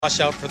Watch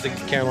out for the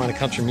Carolina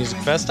Country Music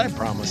Fest, I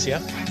promise you.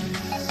 All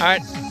right,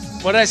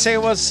 what did I say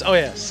it was?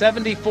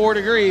 74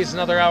 degrees.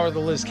 Another hour of the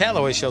Liz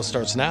Callaway Show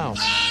starts now.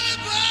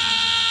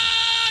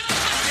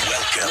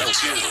 Welcome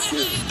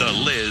to the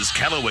Liz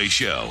Callaway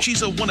Show.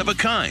 She's a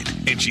one-of-a-kind,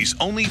 and she's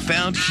only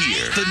found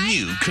here. The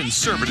new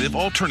conservative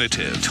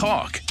alternative,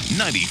 Talk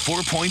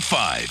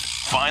 94.5.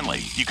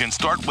 Finally, you can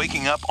start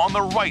waking up on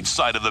the right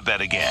side of the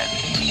bed again.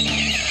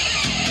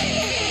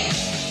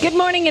 Good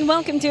morning and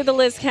welcome to the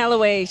Liz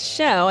Callaway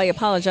Show. I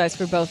apologize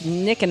for both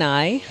Nick and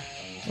I.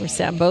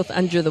 We're both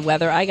under the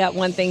weather. I got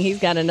one thing, he's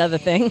got another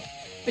thing.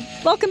 But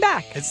welcome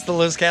back. It's the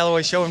Liz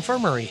Callaway Show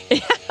Infirmary.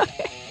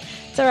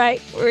 It's all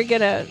right. We're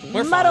going to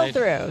muddle fine.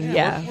 through.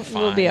 Yeah, we're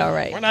fine. We'll be all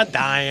right. We're not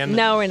dying.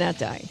 No, we're not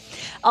dying.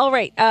 All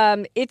right.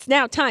 It's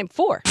now time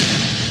for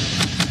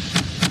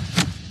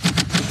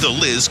The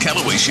Liz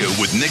Callaway Show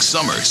with Nick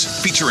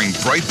Summers, featuring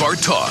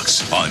Breitbart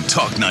Talks on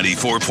Talk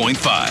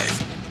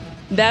 94.5.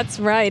 That's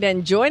right.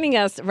 And joining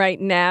us right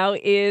now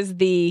is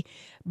the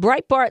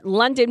Breitbart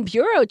London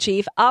Bureau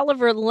Chief,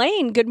 Oliver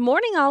Lane. Good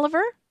morning,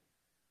 Oliver.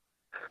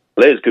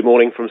 Liz, good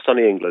morning from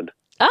sunny England.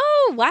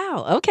 Oh,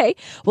 wow. Okay.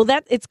 Well,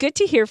 it's good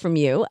to hear from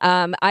you.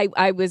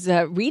 I was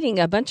reading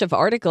a bunch of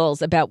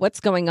articles about what's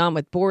going on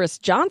with Boris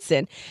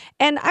Johnson,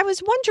 and I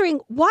was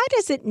wondering, why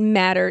does it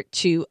matter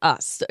to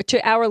us,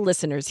 to our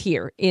listeners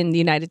here in the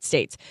United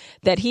States,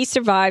 that he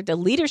survived a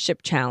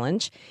leadership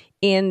challenge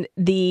in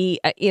the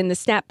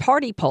Snap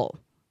Party poll?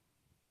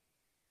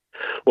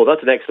 Well,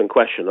 that's an excellent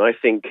question. I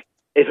think,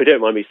 if you don't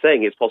mind me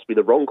saying, it's possibly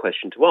the wrong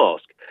question to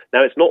ask.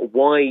 Now, it's not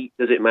why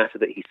does it matter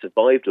that he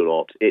survived or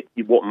not.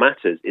 What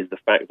matters is the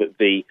fact that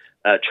the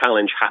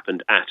challenge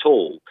happened at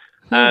all.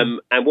 And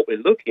what we're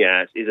looking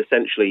at is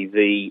essentially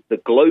the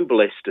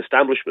globalist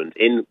establishment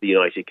in the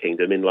United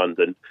Kingdom, in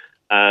London,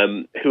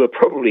 who are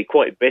probably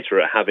quite bitter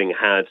at having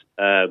had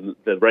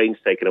the reins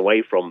taken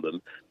away from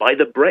them by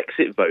the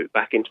Brexit vote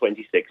back in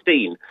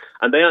 2016.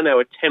 And they are now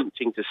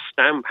attempting to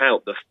stamp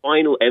out the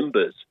final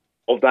embers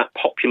of that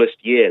populist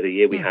year, the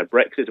year we had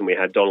Brexit and we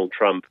had Donald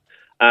Trump.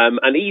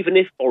 And even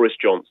if Boris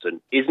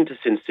Johnson isn't a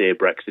sincere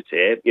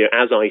Brexiteer,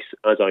 as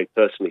I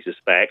personally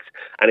suspect,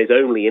 and is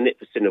only in it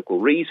for cynical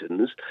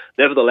reasons,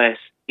 nevertheless,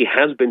 he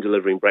has been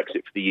delivering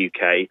Brexit for the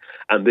UK,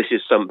 and this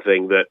is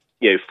something that,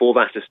 for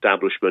that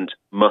establishment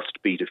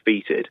must be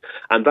defeated.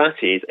 And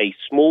that is a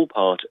small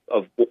part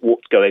of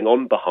what's going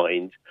on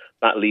behind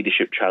that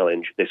leadership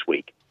challenge this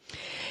week.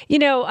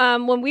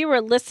 When we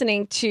were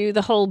listening to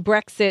the whole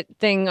Brexit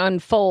thing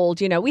unfold,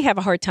 we have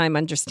a hard time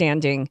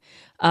understanding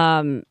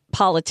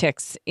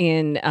politics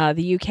in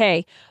the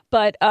UK.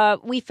 But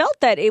we felt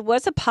that it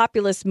was a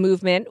populist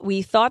movement.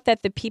 We thought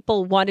that the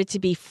people wanted to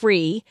be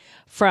free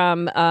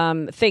from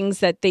things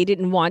that they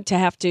didn't want to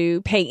have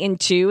to pay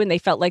into, and they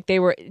felt like they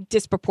were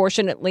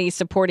disproportionately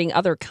supporting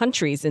other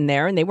countries in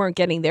there, and they weren't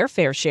getting their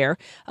fair share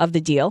of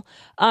the deal.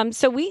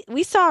 So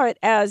we saw it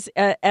as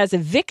a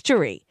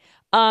victory.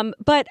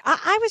 But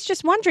I was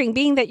just wondering,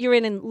 being that you're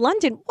in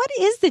London, what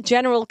is the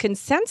general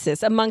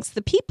consensus amongst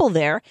the people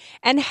there,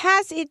 and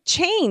has it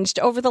changed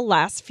over the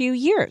last few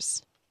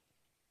years?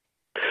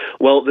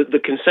 Well, the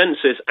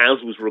consensus,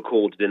 as was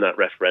recorded in that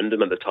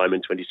referendum at the time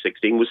in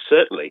 2016, was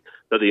certainly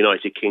that the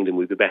United Kingdom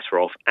would be better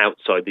off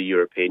outside the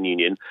European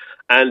Union.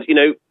 And,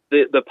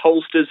 the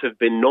pollsters have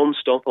been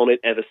non-stop on it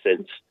ever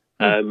since.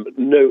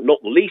 No, not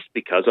least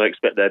because I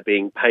expect they're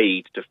being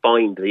paid to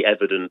find the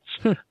evidence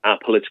our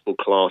political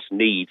class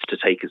needs to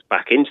take us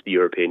back into the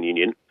European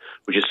Union,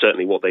 which is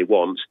certainly what they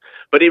want.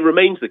 But it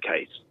remains the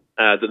case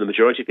that the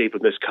majority of people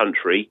in this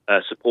country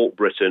support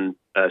Britain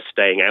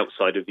staying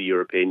outside of the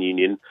European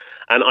Union.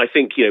 And I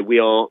think, we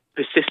are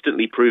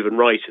persistently proven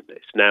right in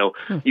this. Now,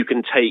 you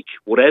can take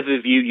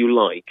whatever view you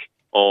like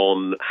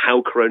on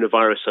how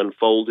coronavirus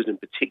unfolded, and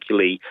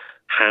particularly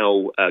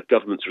how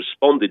governments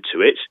responded to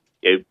it,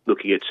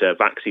 looking at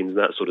vaccines and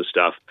that sort of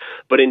stuff.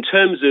 But in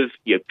terms of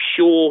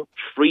pure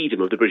freedom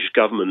of the British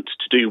government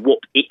to do what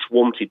it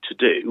wanted to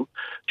do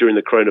during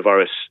the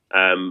coronavirus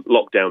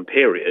lockdown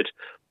period,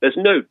 there's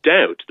no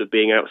doubt that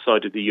being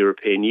outside of the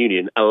European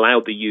Union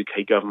allowed the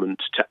UK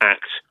government to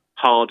act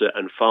harder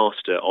and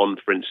faster on,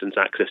 for instance,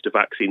 access to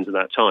vaccines at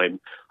that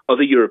time.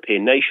 Other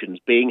European nations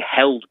being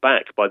held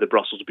back by the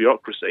Brussels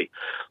bureaucracy.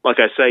 Like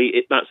I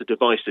say, that's a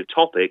divisive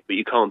topic, but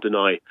you can't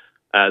deny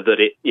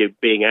that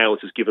it being out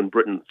has given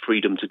Britain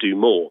freedom to do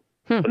more.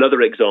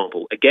 Another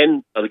example,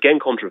 again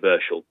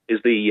controversial,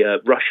 is the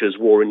Russia's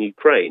war in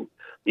Ukraine.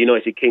 The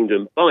United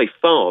Kingdom, by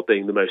far,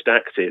 being the most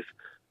active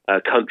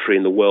country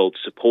in the world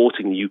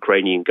supporting the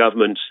Ukrainian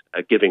government,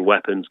 giving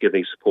weapons,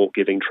 giving support,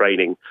 giving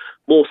training,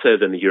 more so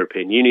than the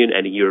European Union,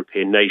 any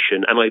European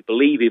nation, and I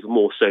believe even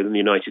more so than the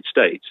United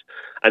States.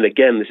 And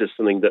again, this is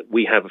something that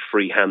we have a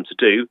free hand to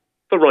do.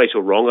 For right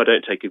or wrong, I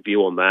don't take a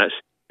view on that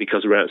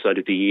because we're outside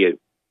of the EU.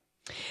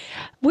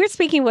 We're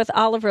speaking with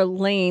Oliver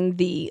Lane,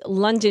 the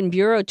London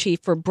bureau chief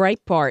for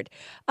Breitbart.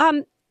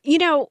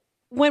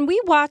 When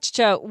we watched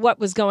what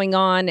was going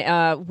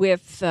on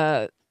with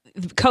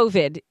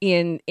COVID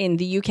in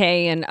the UK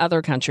and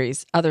other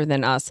countries other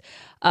than us.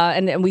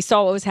 And we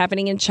saw what was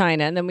happening in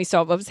China, and then we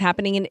saw what was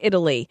happening in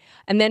Italy.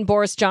 And then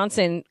Boris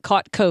Johnson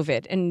caught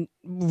COVID and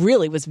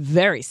really was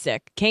very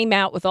sick, came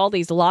out with all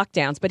these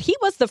lockdowns. But he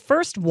was the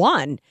first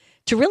one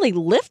to really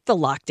lift the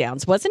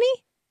lockdowns, wasn't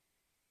he?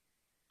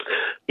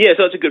 Yeah,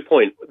 so that's a good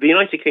point. The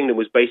United Kingdom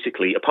was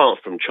basically, apart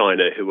from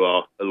China, who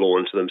are a law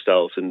unto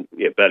themselves and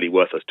barely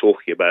worth us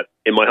talking about,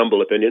 in my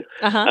humble opinion,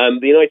 the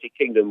United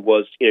Kingdom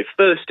was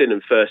first in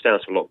and first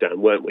out of lockdown,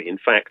 weren't we? In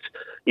fact,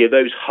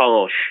 those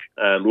harsh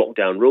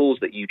lockdown rules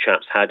that you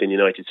chaps had in the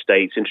United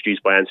States,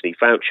 introduced by Anthony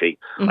Fauci,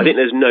 I think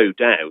there's no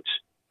doubt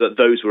that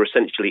those were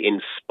essentially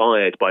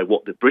inspired by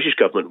what the British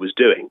government was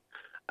doing.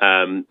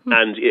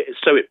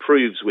 So it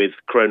proves with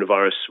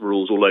coronavirus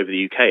rules all over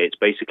the UK. It's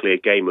basically a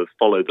game of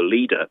follow the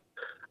leader.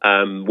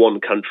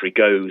 One country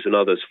goes and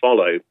others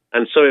follow.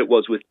 And so it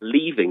was with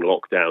leaving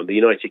lockdown. The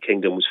United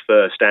Kingdom was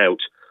first out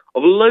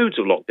of loads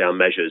of lockdown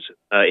measures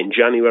in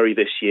January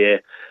this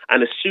year.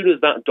 And as soon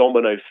as that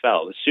domino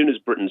fell, as soon as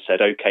Britain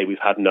said, OK, we've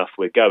had enough,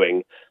 we're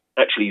going,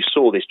 actually you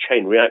saw this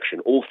chain reaction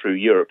all through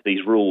Europe,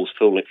 these rules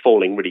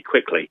falling really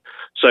quickly.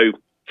 So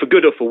for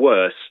good or for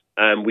worse,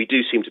 we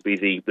do seem to be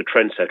the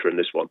trendsetter in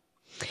this one.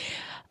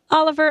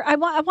 Oliver, I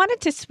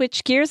wanted to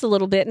switch gears a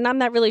little bit, and I'm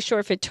not really sure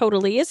if it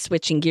totally is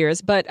switching gears,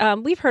 but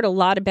we've heard a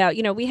lot about,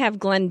 we have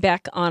Glenn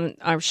Beck on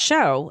our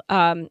show,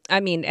 on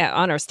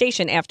our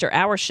station after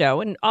our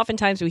show, and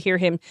oftentimes we hear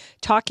him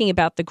talking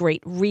about the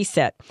Great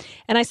Reset.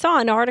 And I saw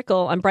an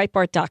article on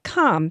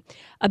Breitbart.com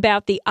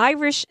about the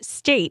Irish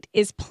state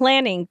is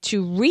planning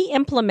to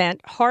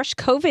re-implement harsh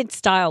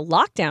COVID-style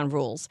lockdown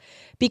rules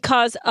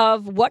because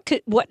of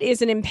what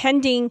is an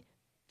impending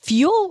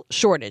fuel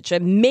shortage, a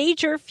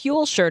major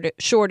fuel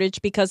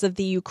shortage because of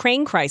the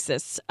Ukraine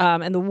crisis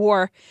and the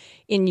war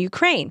in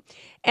Ukraine.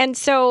 And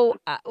so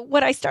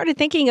what I started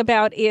thinking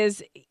about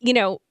is,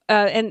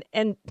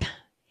 and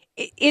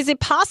is it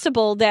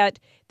possible that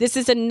this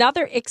is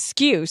another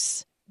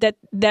excuse that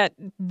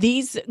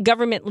these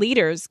government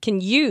leaders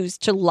can use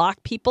to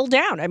lock people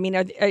down? I mean,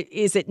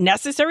 is it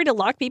necessary to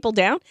lock people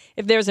down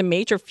if there's a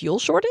major fuel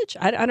shortage?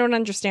 I don't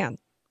understand.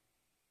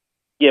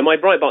 Yeah, my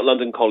Breitbart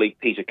London colleague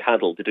Peter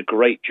Caddell did a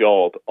great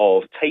job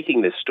of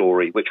taking this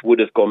story, which would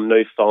have gone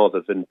no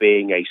farther than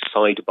being a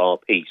sidebar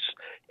piece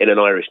in an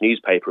Irish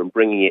newspaper, and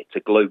bringing it to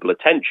global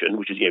attention,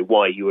 which is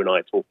why you and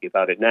I are talking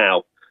about it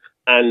now.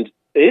 And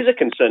it is a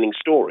concerning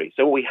story.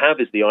 So what we have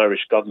is the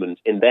Irish government,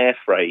 in their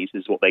phrase,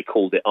 is what they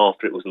called it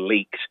after it was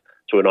leaked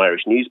to an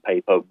Irish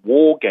newspaper,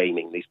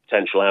 wargaming these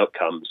potential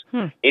outcomes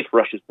if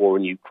Russia's war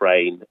in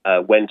Ukraine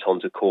went on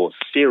to cause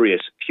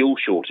serious fuel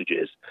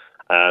shortages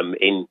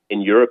in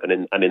Europe and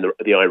in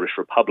the Irish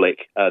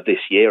Republic this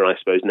year, and I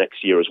suppose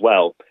next year as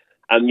well.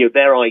 And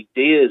their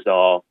ideas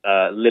are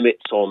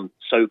limits on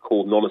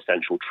so-called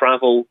non-essential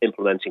travel,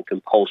 implementing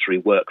compulsory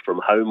work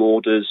from home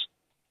orders.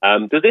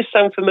 Does this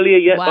sound familiar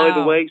yet, by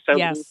the way?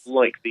 Sounds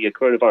like the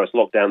coronavirus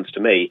lockdowns to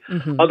me.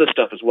 Other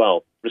stuff as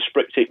well,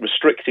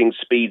 restricting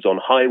speeds on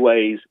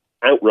highways,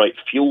 outright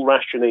fuel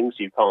rationing,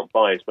 so you can't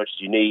buy as much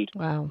as you need.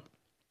 Wow.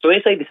 So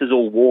they say this is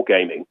all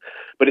wargaming,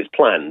 but it's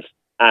plans.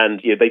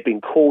 And they've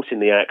been caught in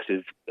the act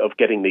of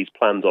getting these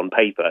plans on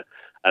paper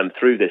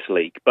through this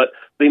leak. But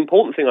the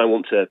important thing I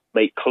want to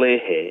make clear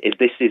here is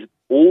this is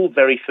all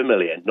very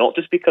familiar, not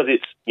just because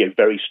it's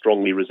very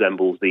strongly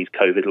resembles these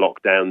COVID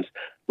lockdowns,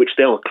 which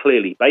they are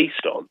clearly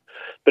based on.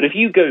 But if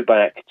you go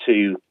back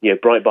to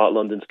Breitbart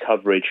London's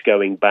coverage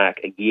going back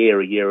a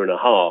year and a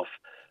half,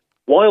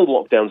 while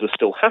lockdowns were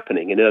still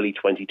happening in early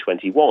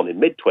 2021, in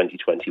mid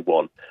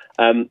 2021,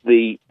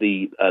 the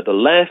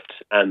left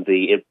and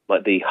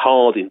the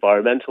hard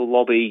environmental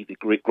lobby,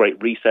 the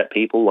Great Reset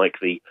people like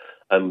the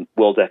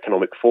World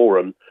Economic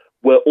Forum,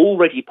 were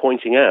already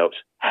pointing out,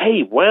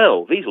 hey,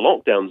 wow, these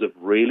lockdowns have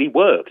really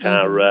worked.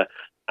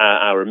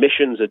 Our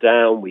emissions are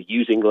down. We're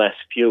using less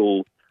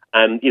fuel.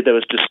 And there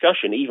was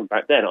discussion even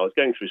back then. I was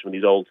going through some of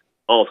these old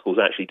articles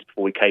actually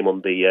before we came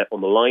on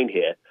the line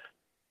here,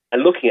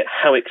 and looking at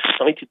how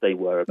excited they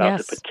were about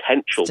the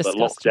potential that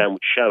lockdown was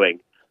showing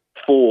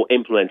for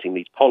implementing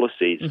these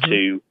policies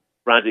to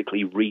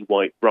radically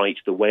rewrite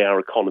the way our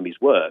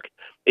economies work.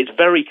 It's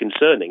very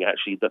concerning,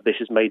 actually, that this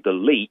has made the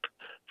leap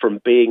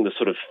from being the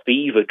sort of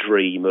fever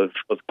dream of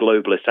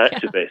globalist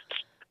activists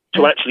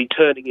to actually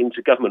turning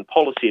into government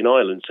policy in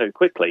Ireland so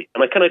quickly.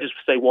 And can I just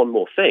say one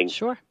more thing?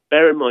 Sure.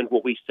 Bear in mind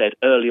what we said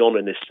early on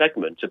in this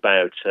segment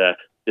about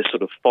this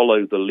sort of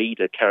follow the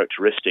leader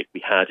characteristic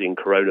we had in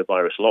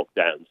coronavirus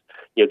lockdowns.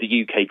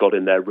 The UK got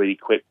in there really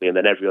quickly, and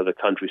then every other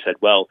country said,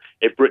 well,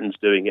 if Britain's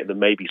doing it, then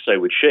maybe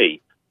so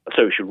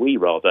should we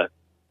rather.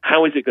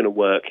 How is it going to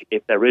work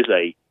if there is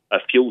a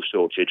fuel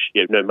shortage,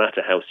 no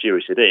matter how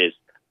serious it is?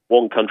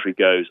 One country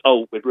goes,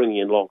 oh, we're bringing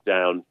in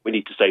lockdown. We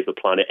need to save the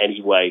planet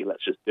anyway.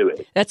 Let's just do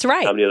it. That's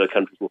right. How many other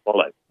countries will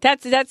follow?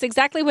 That's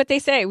exactly what they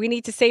say. We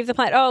need to save the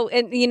planet. Oh,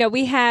 and,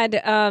 we had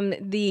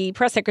the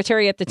press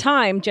secretary at the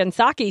time, Jen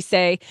Psaki,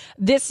 say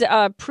this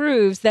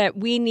proves that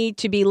we need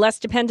to be less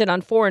dependent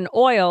on foreign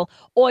oil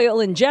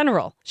in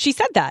general. She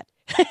said that.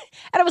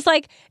 And it was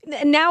like,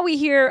 now we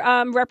hear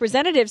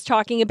representatives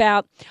talking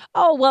about,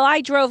 oh, well,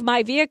 I drove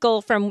my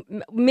vehicle from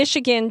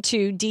Michigan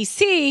to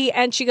D.C.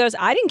 And she goes,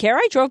 I didn't care.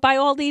 I drove by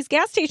all these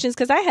gas stations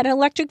because I had an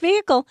electric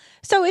vehicle.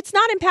 So it's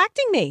not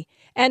impacting me.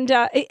 And,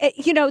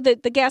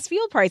 the gas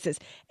fuel prices.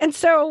 And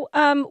so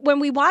when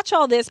we watch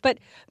all this, but,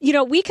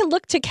 we can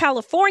look to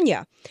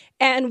California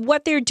and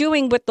what they're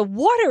doing with the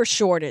water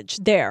shortage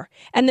there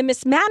and the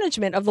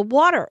mismanagement of the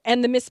water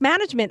and the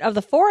mismanagement of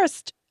the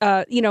forest.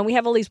 We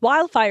have all these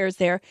wildfires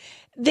there.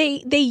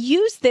 They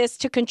use this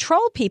to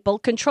control people,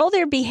 control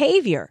their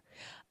behavior.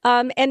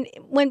 And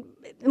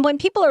when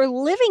people are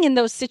living in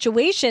those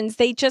situations,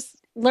 they just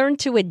learn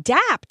to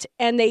adapt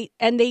and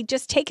they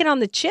just take it on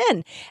the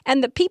chin.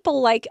 And the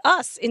people like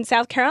us in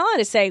South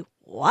Carolina say,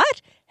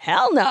 what?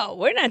 Hell no,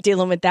 we're not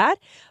dealing with that.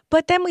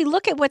 But then we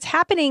look at what's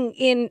happening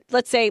in,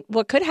 let's say,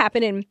 what could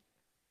happen in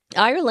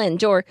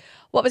Ireland or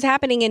what was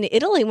happening in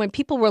Italy when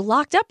people were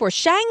locked up, or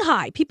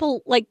Shanghai,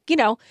 people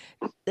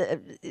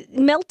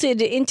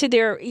melted into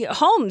their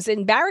homes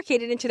and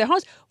barricaded into their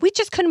homes. We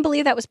just couldn't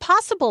believe that was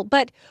possible.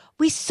 But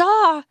we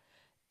saw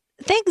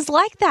things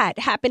like that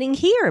happening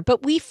here,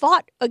 but we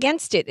fought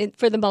against it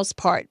for the most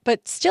part.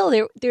 But still,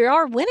 they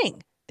are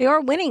winning. They are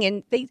winning,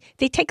 and they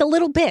take a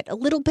little bit.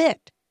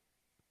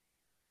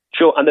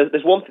 Sure, and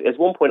there's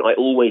one point I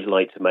always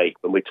like to make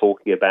when we're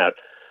talking about,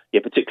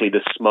 particularly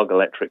the smug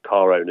electric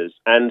car owners.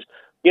 And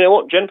you know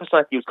what, Jen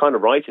Psaki was kind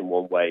of right in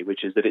one way,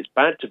 which is that it's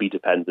bad to be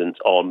dependent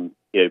on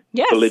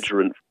Yes.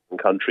 belligerent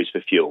countries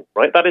for fuel,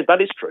 right? That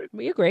is true.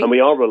 We agree. And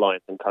we are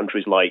reliant on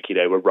countries like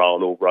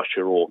Iran or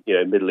Russia or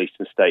Middle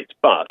Eastern states.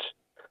 But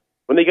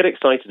when they get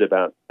excited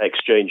about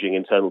exchanging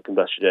internal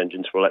combustion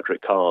engines for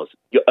electric cars,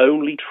 you're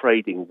only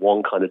trading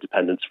one kind of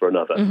dependence for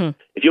another. Mm-hmm.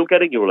 If you're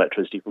getting your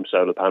electricity from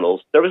solar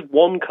panels, there is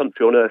one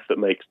country on earth that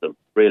makes them,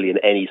 really, in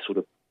any sort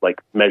of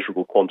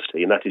measurable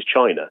quantity, and that is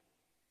China.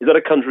 Is that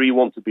a country you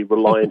want to be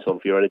reliant on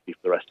for your energy for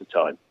the rest of the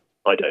time?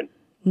 I don't.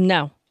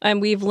 No.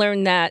 And we've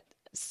learned that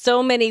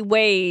so many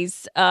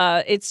ways.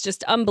 It's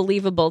just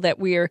unbelievable that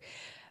we're,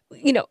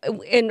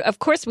 and of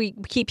course we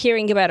keep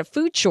hearing about a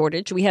food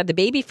shortage. We had the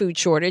baby food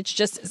shortage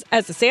just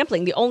as a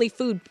sampling. The only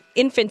food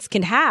infants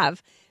can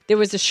have, there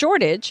was a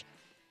shortage.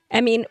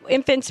 I mean,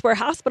 infants were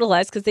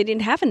hospitalized because they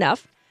didn't have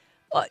enough.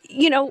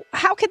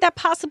 How could that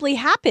possibly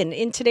happen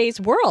in today's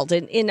world?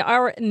 In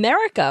our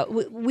America,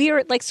 we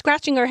are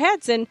scratching our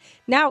heads. And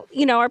now,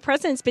 our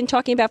president's been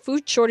talking about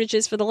food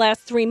shortages for the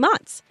last 3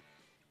 months.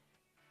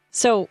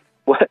 So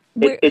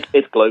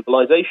it's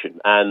globalization.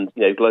 And,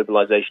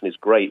 globalization is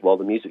great while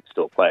the music's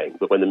still playing.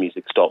 But when the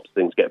music stops,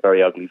 things get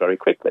very ugly very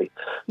quickly.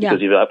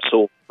 Because you've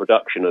outsourced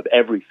production of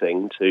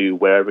everything to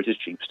wherever it is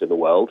cheapest in the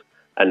world.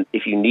 And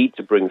if you need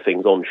to bring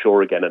things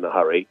onshore again in a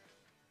hurry,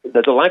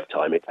 there's a lag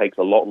time. It takes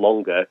a lot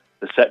longer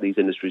to set these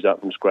industries up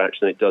from scratch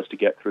than it does to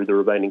get through the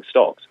remaining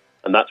stocks.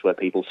 And that's where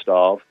people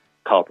starve,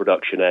 car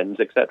production ends,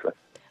 etc.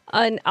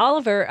 And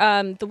Oliver,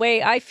 the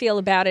way I feel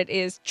about it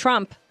is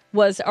Trump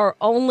was our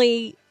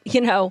only,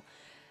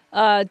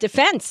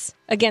 defense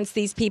against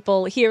these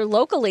people here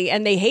locally,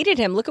 and they hated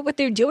him. Look at what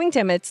they're doing to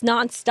him. It's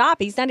nonstop.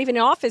 He's not even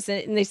in office,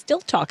 and they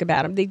still talk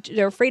about him.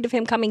 They're afraid of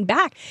him coming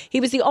back. He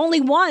was the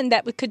only one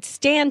that could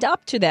stand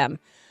up to them.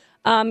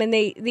 And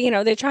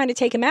they're trying to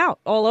take him out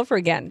all over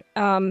again.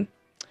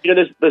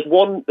 There's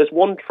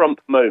one Trump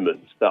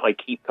moment that I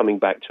keep coming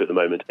back to at the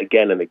moment,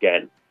 again and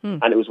again.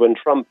 And it was when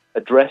Trump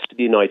addressed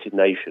the United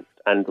Nations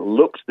and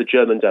looked the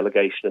German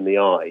delegation in the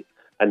eye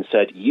and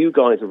said, "You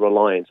guys are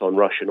reliant on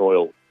Russian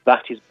oil.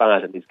 That is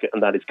bad, and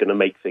that is going to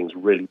make things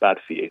really bad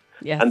for you."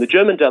 Yes. And the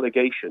German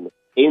delegation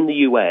in the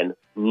UN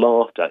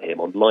laughed at him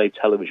on live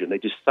television. They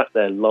just sat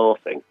there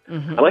laughing.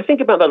 Mm-hmm. And I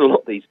think about that a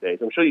lot these days.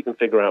 I'm sure you can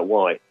figure out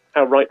why,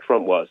 how right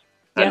Trump was.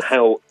 And Yes.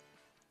 how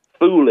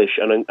foolish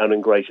and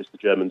ungracious the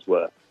Germans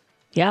were.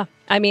 Yeah.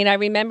 I mean, I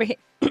remember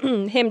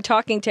him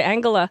talking to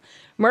Angela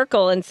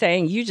Merkel and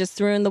saying, "You just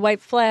threw in the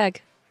white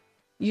flag.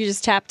 You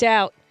just tapped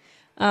out.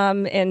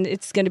 And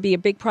it's going to be a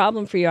big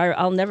problem for you."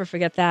 I'll never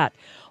forget that.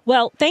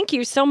 Well, thank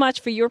you so much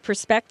for your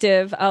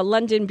perspective,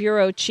 London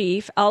Bureau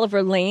Chief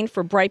Oliver Lane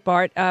for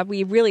Breitbart.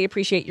 We really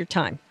appreciate your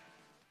time.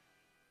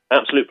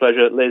 Absolute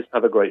pleasure. Liz,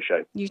 have a great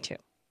show. You too.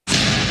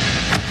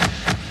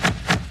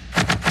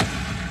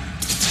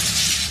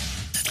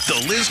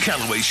 The Liz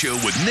Callaway Show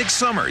with Nick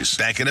Summers.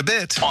 Back in a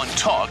bit on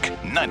Talk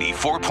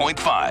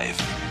 94.5.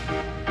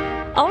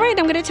 All right,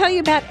 I'm going to tell you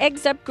about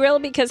Eggs Up Grill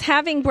because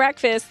having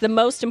breakfast, the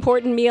most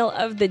important meal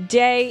of the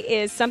day,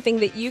 is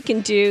something that you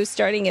can do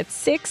starting at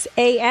 6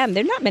 a.m.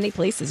 There are not many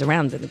places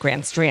around in the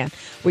Grand Strand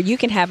where you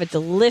can have a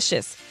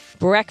delicious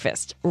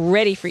breakfast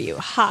ready for you,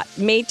 hot,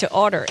 made to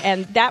order,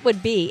 and that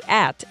would be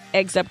at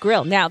Eggs Up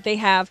Grill. Now, they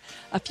have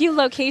a few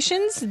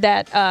locations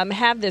that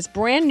have this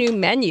brand new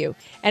menu,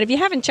 and if you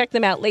haven't checked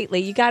them out lately,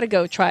 you got to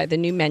go try the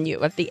new menu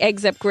of the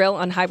Eggs Up Grill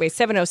on Highway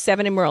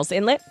 707 in Murrells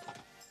Inlet.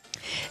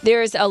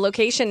 There's a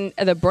location,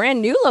 the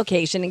brand new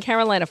location in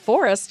Carolina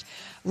Forest,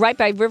 right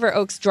by River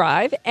Oaks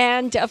Drive,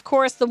 and, of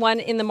course, the one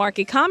in the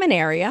Market Common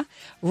area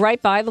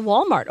right by the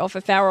Walmart off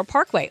of Farrow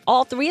Parkway.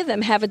 All three of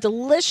them have a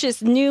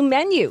delicious new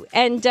menu,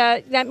 and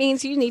that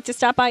means you need to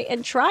stop by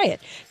and try it.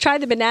 Try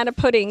the banana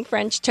pudding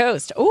French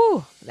toast.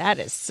 Ooh, that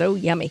is so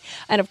yummy.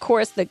 And, of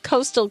course, the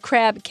Coastal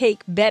Crab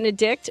Cake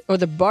Benedict or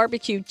the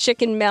barbecue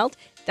chicken melt.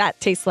 That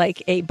tastes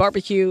like a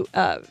barbecue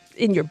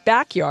in your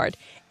backyard,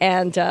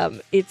 and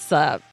it's